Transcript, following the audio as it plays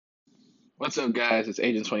What's up, guys? It's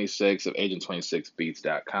Agent 26 of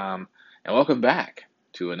Agent26Beats.com, and welcome back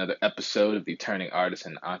to another episode of the Turning Artists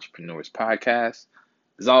and Entrepreneurs podcast.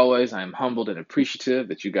 As always, I am humbled and appreciative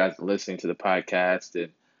that you guys are listening to the podcast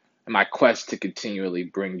and in my quest to continually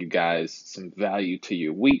bring you guys some value to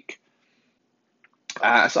your week.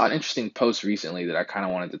 I saw an interesting post recently that I kind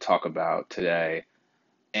of wanted to talk about today.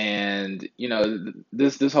 And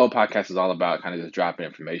this whole podcast is all about kind of just dropping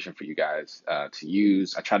information for you guys to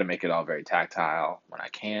use. I try to make it all very tactile when I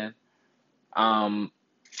can. Um,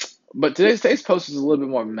 but today's post is a little bit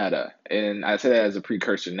more meta, and I say that as a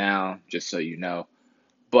precursor now, just so you know.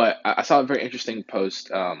 But I saw a very interesting post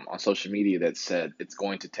on social media that said it's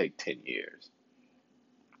going to take 10 years.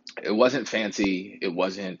 It wasn't fancy. It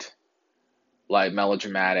wasn't like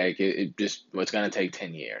melodramatic. It just it's going to take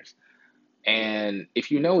 10 years. And if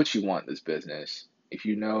you know what you want in this business, if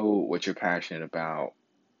you know what you're passionate about,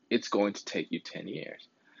 it's going to take you 10 years.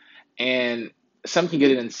 And some can get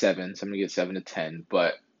it in seven, some can get 7 to 10,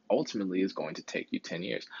 but ultimately it's going to take you 10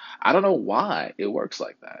 years. I don't know why it works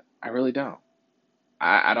like that. I really don't.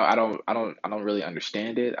 I don't really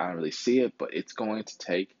understand it. I don't really see it, but it's going to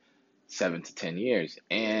take 7 to 10 years.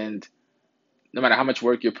 And no matter how much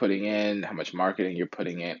work you're putting in, how much marketing you're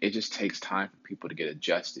putting in, it just takes time for people to get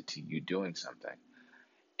adjusted to you doing something.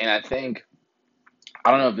 And I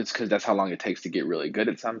don't know if it's because that's how long it takes to get really good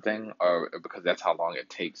at something, or because that's how long it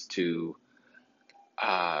takes to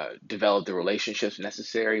develop the relationships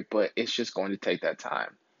necessary, but it's just going to take that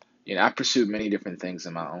time. I've pursued many different things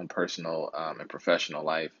in my own personal and professional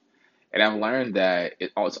life, and I've learned that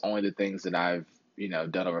it's only the things that I've,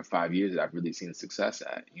 done over 5 years that I've really seen success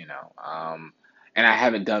at. And I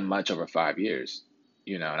haven't done much over 5 years,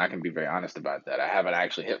 and I can be very honest about that. I haven't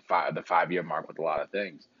actually hit the 5 year mark with a lot of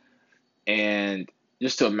things. And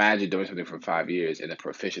just to imagine doing something for 5 years and the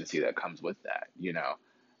proficiency that comes with that.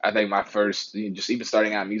 I think my first, just even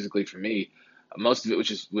starting out musically for me, most of it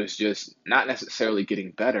was just not necessarily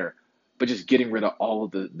getting better, but just getting rid of all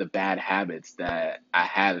of the bad habits that I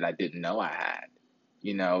had that I didn't know I had.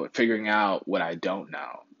 Figuring out what I don't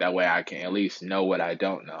know. That way I can at least know what I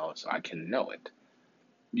don't know so I can know it.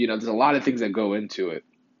 There's a lot of things that go into it.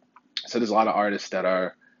 So there's a lot of artists that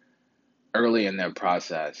are early in their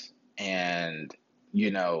process, and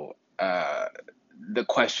you know uh the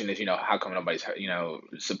question is, how come nobody's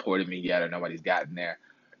supported me yet, or nobody's gotten there.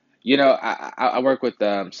 I work with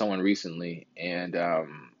someone recently, and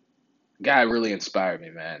guy really inspired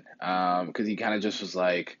me, man, because he kind of just was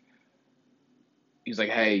like, he's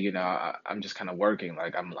like, hey, I'm just kind of working,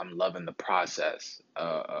 like I'm loving the process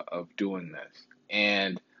of doing this.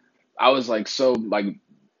 And I was like, so like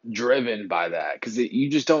driven by that, because you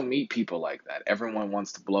just don't meet people like that. Everyone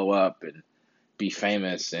wants to blow up and be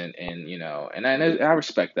famous, and I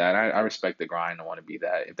respect that. I respect the grind. I want to be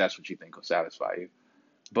that, if that's what you think will satisfy you.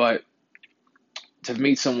 But to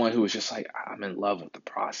meet someone who was just like, I'm in love with the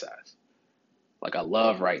process. Like, I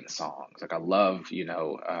love writing songs. Like, I love,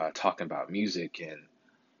 talking about music, and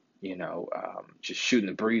just shooting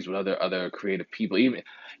the breeze with other creative people. Even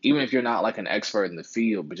if you're not like an expert in the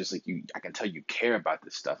field, but just like you, I can tell you care about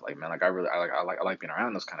this stuff. Like, man, like I like being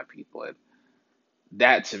around those kind of people. And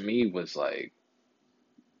that to me was like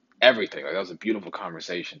everything. Like, that was a beautiful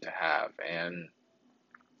conversation to have, and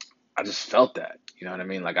I just felt that. You know what I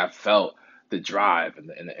mean? Like, I felt the drive and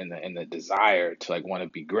the desire to like want to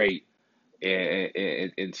be great,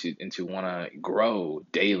 and to want to grow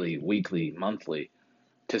daily, weekly, monthly,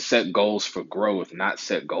 to set goals for growth, not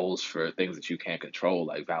set goals for things that you can't control,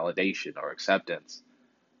 like validation or acceptance.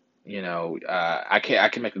 I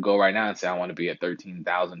can make a goal right now and say I want to be at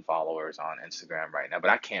 13,000 followers on Instagram right now,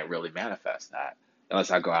 but I can't really manifest that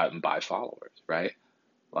unless I go out and buy followers, right?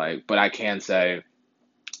 Like, but I can say,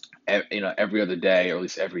 every other day, or at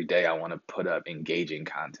least every day, I want to put up engaging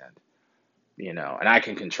content. And I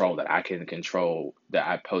can control that. I can control that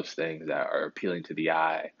I post things that are appealing to the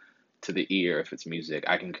eye, to the ear, if it's music.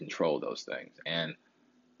 I can control those things. And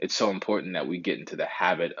it's so important that we get into the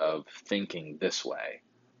habit of thinking this way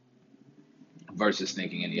versus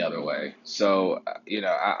thinking any other way. So,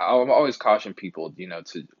 I'll always caution people,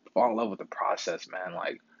 to fall in love with the process, man.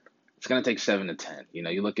 Like, it's gonna take 7 to 10.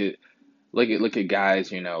 You look at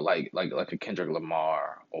guys, like a Kendrick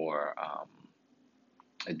Lamar, or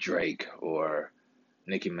a Drake, or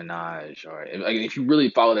Nicki Minaj, or like, if you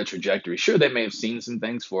really follow that trajectory, sure, they may have seen some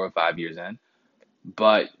things 4 or 5 years in,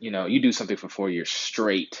 but you do something for 4 years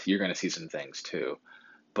straight, you're gonna see some things too.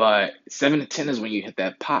 But 7 to 10 is when you hit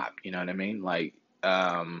that pop. You know what I mean? Like,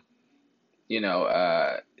 you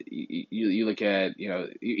look at,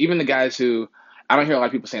 even the guys I don't hear a lot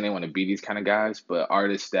of people saying they want to be these kind of guys, but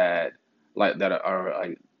artists that like that are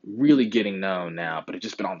like really getting known now, but have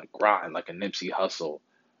just been on the grind, like a Nipsey Hussle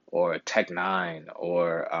or a Tech Nine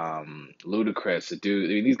or Ludacris. A dude,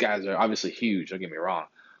 I mean, these guys are obviously huge. Don't get me wrong,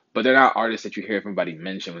 but they're not artists that you hear everybody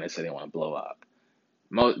mention when they say they want to blow up.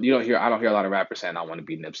 You don't hear. I don't hear a lot of rappers saying I want to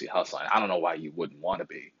be Nipsey Hussle. And I don't know why you wouldn't want to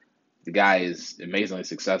be. The guy is amazingly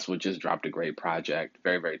successful. Just dropped a great project.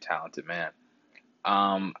 Very, very talented man.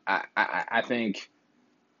 I think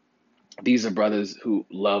these are brothers who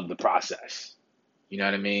love the process. You know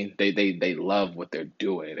what I mean? They love what they're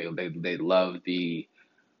doing. They love the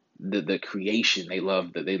creation. They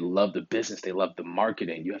love the business. They love the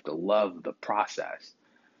marketing. You have to love the process.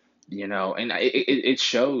 And it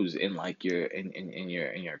shows in like your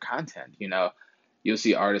content. You'll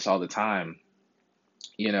see artists all the time.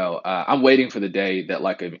 I'm waiting for the day that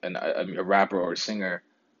like a rapper or a singer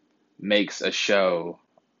makes a show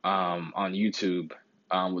on YouTube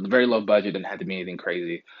with a very low budget, and had to be anything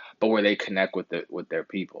crazy, but where they connect with their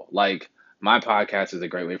people. Like my podcast is a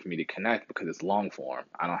great way for me to connect because it's long form.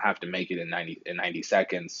 I don't have to make it in 90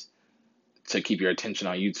 seconds to keep your attention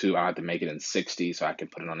on YouTube. I have to make it in 60 so I can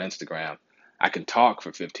put it on Instagram. I can talk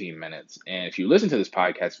for 15 minutes. And if you listen to this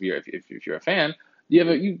podcast, if you're a fan, you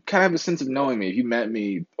kind of have a sense of knowing me. If you met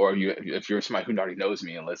me, or if you're somebody who already knows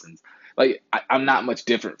me and listens, like I'm not much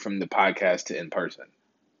different from the podcast to in person.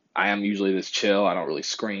 I am usually this chill. I don't really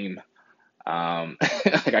scream. Like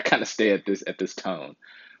I kind of stay at this tone.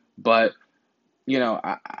 But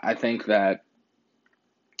I think that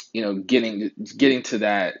getting to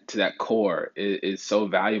that core is so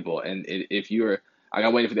valuable. And if you're like,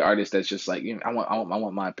 I'm waiting for the artist that's just like, I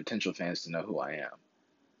want my potential fans to know who I am.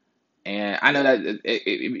 And I know that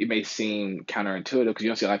it may seem counterintuitive because you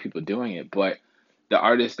don't see a lot of people doing it, but the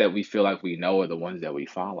artists that we feel like we know are the ones that we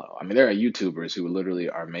follow. I mean, there are YouTubers who literally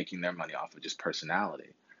are making their money off of just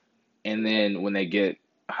personality. And then when they get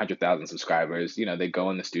 100,000 subscribers, they go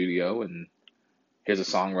in the studio and here's a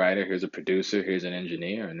songwriter, here's a producer, here's an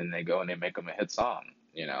engineer, and then they go and they make them a hit song.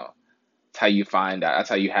 That's how you find out. That's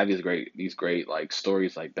how you have these great like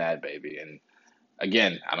stories like Bad Baby. And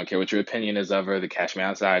again, I don't care what your opinion is of her, the Cash Me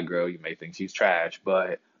Outside girl. You may think she's trash,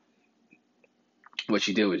 but what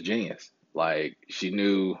she did was genius. Like she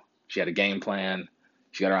knew she had a game plan.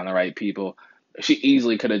 She got around the right people. She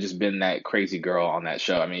easily could have just been that crazy girl on that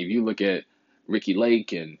show. I mean, if you look at Ricky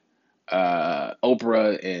Lake and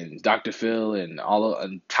Oprah and Dr. Phil and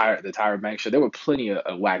the Tyra Banks show, there were plenty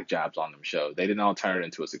of whack jobs on them shows. They didn't all turn it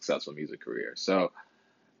into a successful music career. So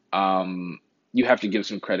you have to give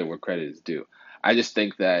some credit where credit is due. I just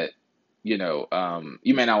think that you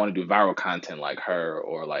may not want to do viral content like her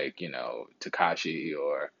or like Takashi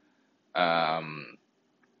or um,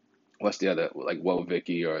 what's the other like Whoa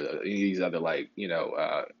Vicky or any of these other like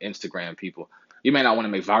Instagram people. You may not want to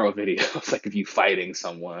make viral videos like if you fighting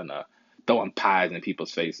someone, throwing pies in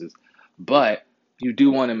people's faces, but you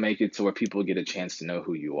do want to make it to where people get a chance to know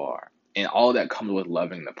who you are, and all that comes with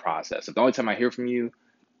loving the process. If the only time I hear from you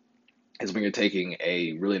is when you're taking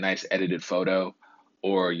a really nice edited photo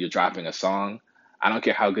or you're dropping a song, I don't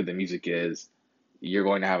care how good the music is, you're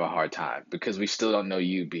going to have a hard time because we still don't know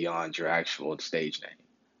you beyond your actual stage name.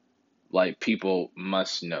 Like people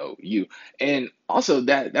must know you. And also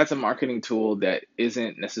that's a marketing tool that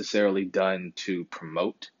isn't necessarily done to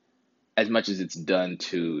promote as much as it's done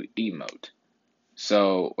to emote.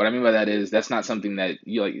 So what I mean by that is that's not something that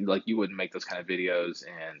you you wouldn't make those kind of videos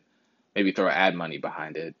and maybe throw ad money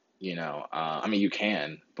behind it. I mean you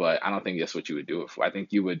can, but I don't think that's what you would do it for. I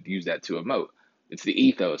think you would use that to emote. It's the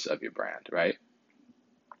ethos of your brand, right?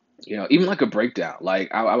 Even like a breakdown.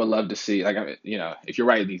 Like I would love to see, like if you're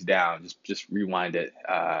writing these down, just rewind it,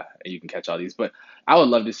 and you can catch all these. But I would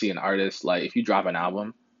love to see an artist like if you drop an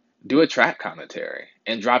album, do a track commentary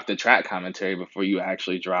and drop the track commentary before you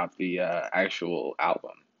actually drop the actual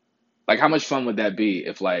album. Like how much fun would that be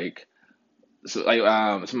if some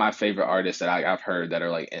of my favorite artists that I've heard that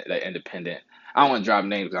are like that independent. I don't want to drop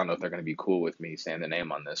names 'cause I don't know if they're gonna be cool with me saying the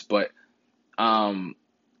name on this, but um,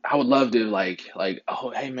 I would love to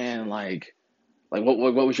oh hey man like what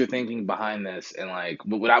was your thinking behind this? And like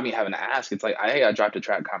without me having to ask, it's like hey, I dropped a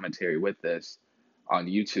track commentary with this on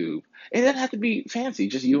YouTube. It doesn't have to be fancy,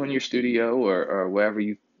 just you in your studio or wherever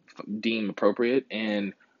you deem appropriate,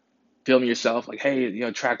 and film yourself like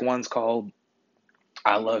hey, track one's called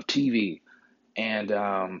I Love TV. And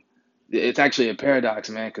it's actually a paradox,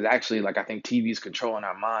 man, because actually like I think TV is controlling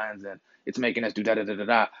our minds and it's making us do da da da da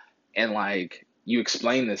da. And like you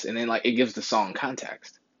explain this, and then like it gives the song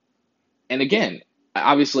context. And again,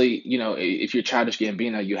 obviously, if you're Childish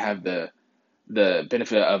Gambino, you have the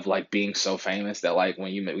benefit of like being so famous that like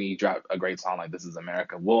when you drop a great song like This Is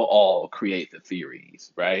America, we'll all create the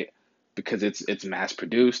theories, right? because it's mass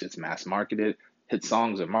produced, it's mass marketed. Hit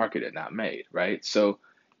songs are marketed, not made, right? So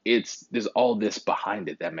it's there's all this behind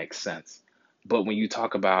it that makes sense. But when you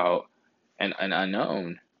talk about an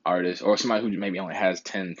unknown artist or somebody who maybe only has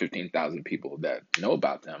 10, 15,000 people that know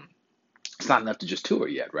about them, it's not enough to just tour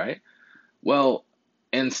yet, right? Well,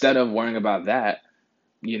 instead of worrying about that,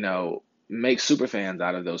 make super fans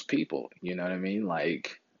out of those people. You know what I mean? I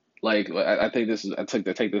think I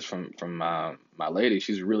take this from my lady.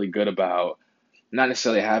 She's really good about not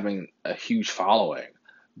necessarily having a huge following,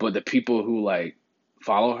 but the people who like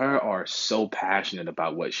follow her are so passionate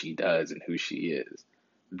about what she does and who she is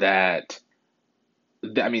that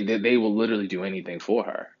I mean they will literally do anything for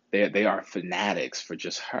her. They are fanatics for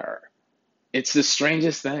just her. It's the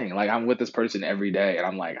strangest thing. Like I'm with this person every day, and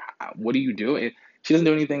I'm like, "What are you doing?" She doesn't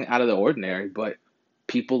do anything out of the ordinary, but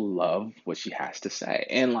people love what she has to say.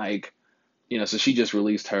 And like, so she just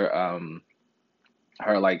released her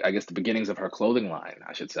like I guess the beginnings of her clothing line,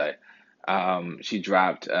 I should say. She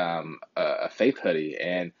dropped a Faith hoodie,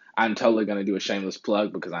 and I'm totally gonna do a shameless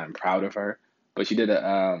plug because I'm proud of her. But she did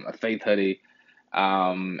a Faith hoodie,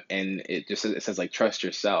 and it says like trust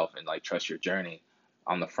yourself and like trust your journey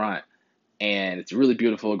on the front, and it's really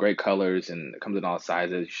beautiful, great colors, and it comes in all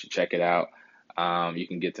sizes. You should check it out. You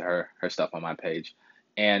can get to her stuff on my page,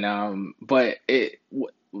 and but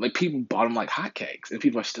like people bought them like hotcakes, and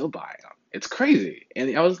people are still buying them. It's crazy,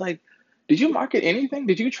 and I was like, "Did you market anything?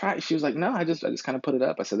 Did you try?" She was like, "No, I just kind of put it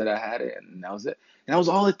up. I said that I had it, and that was it, and that was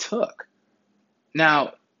all it took."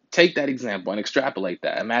 Now, take that example and extrapolate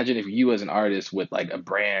that. Imagine if you, as an artist with like a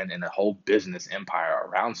brand and a whole business empire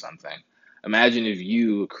around something, imagine if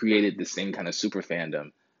you created the same kind of super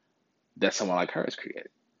fandom that someone like her has created,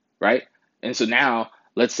 right? And so now,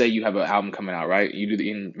 let's say you have an album coming out, right?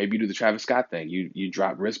 Maybe you do the Travis Scott thing. You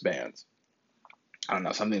drop wristbands. I don't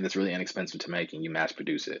know, something that's really inexpensive to make, and you mass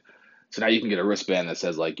produce it. So now you can get a wristband that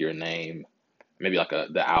says like your name, maybe like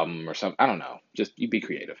the album or something. I don't know. Just you be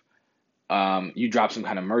creative. You drop some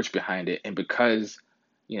kind of merch behind it, and because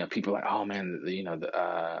people are like, oh man,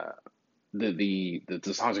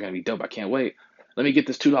 the songs are gonna be dope. I can't wait. Let me get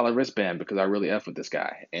this $2 wristband because I really f with this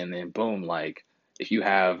guy, and then boom, like if you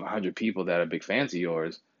have 100 people that are big fans of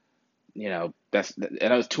yours, I know it's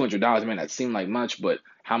 $200. It may not seem like much, but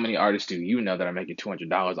how many artists do you know that are making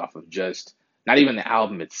 $200 off of just not even the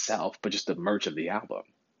album itself, but just the merch of the album?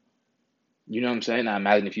 You know what I'm saying? Now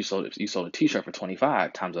imagine if you sold a T-shirt for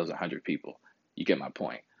 25 times those 100 people. You get my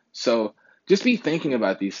point. So just be thinking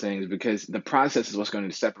about these things because the process is what's going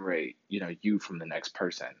to separate you from the next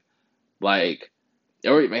person. Like,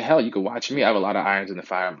 or hell, you could watch me. I have a lot of irons in the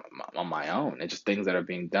fire on my own, and just things that are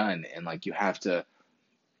being done. And like you have to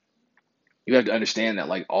understand that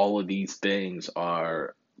like all of these things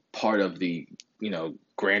are part of the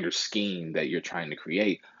grander scheme that you're trying to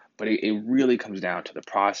create. But it really comes down to the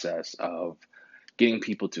process of getting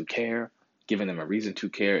people to care, giving them a reason to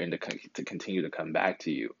care, and to continue to come back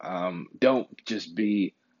to you. Don't just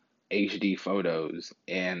be HD photos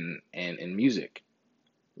and music.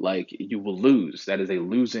 Like you will lose. That is a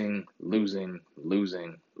losing, losing,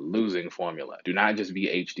 losing, losing formula. Do not just be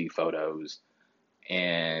HD photos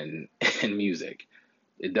and and music.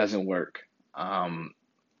 It doesn't work. Um,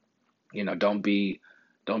 don't be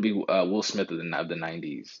Will Smith of the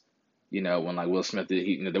 '90s. When like Will Smith,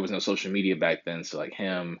 there was no social media back then, so like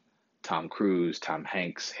him, Tom Cruise, Tom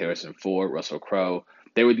Hanks, Harrison Ford, Russell Crowe,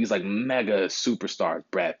 they were these like mega superstars.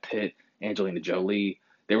 Brad Pitt, Angelina Jolie.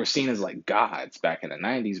 They were seen as like gods back in the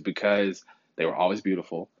 '90s because they were always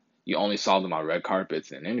beautiful. You only saw them on red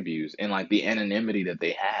carpets and interviews, and like the anonymity that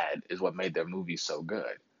they had is what made their movies so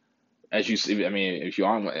good. As you see, I mean, if you're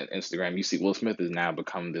on Instagram, you see Will Smith has now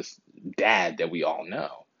become this dad that we all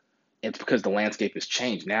know. It's because the landscape has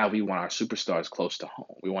changed. Now we want our superstars close to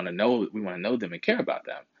home. We want to know them and care about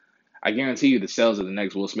them. I guarantee you the sales of the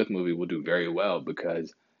next Will Smith movie will do very well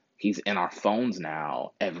because he's in our phones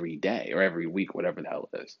now every day or every week, whatever the hell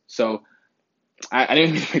it is. So I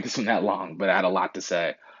didn't mean to make this one that long, but I had a lot to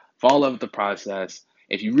say. Fall in love with the process.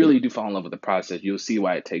 If you really do fall in love with the process, you'll see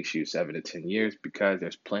why it takes you 7 to 10 years because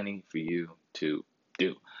there's plenty for you to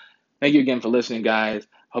do. Thank you again for listening, guys.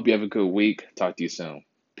 Hope you have a good week. Talk to you soon.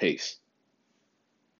 Peace.